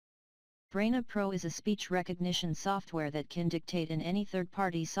Braina Pro is a speech recognition software that can dictate in any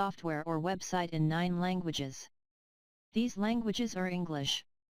third-party software or website in 9 languages. These languages are English,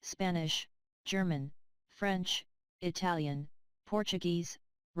 Spanish, German, French, Italian, Portuguese,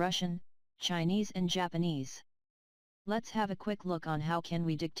 Russian, Chinese and Japanese. Let's have a quick look on how can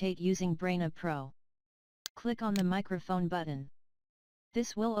we dictate using Braina Pro. Click on the microphone button.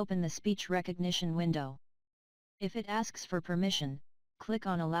 This will open the speech recognition window. If it asks for permission, click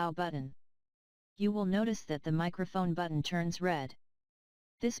on Allow button. You will notice that the microphone button turns red.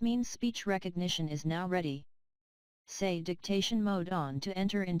 This means speech recognition is now ready. Say Dictation Mode on to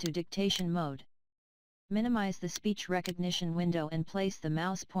enter into dictation mode. Minimize the speech recognition window and place the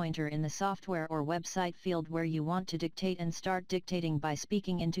mouse pointer in the software or website field where you want to dictate and start dictating by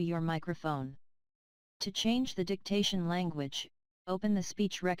speaking into your microphone. To change the dictation language, open the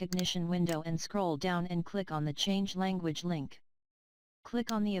speech recognition window and scroll down and click on the Change Language link.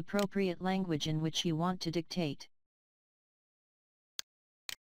 Click on the appropriate language in which you want to dictate.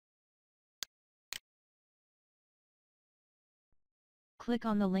 Click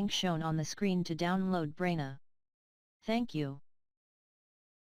on the link shown on the screen to download Braina. Thank you.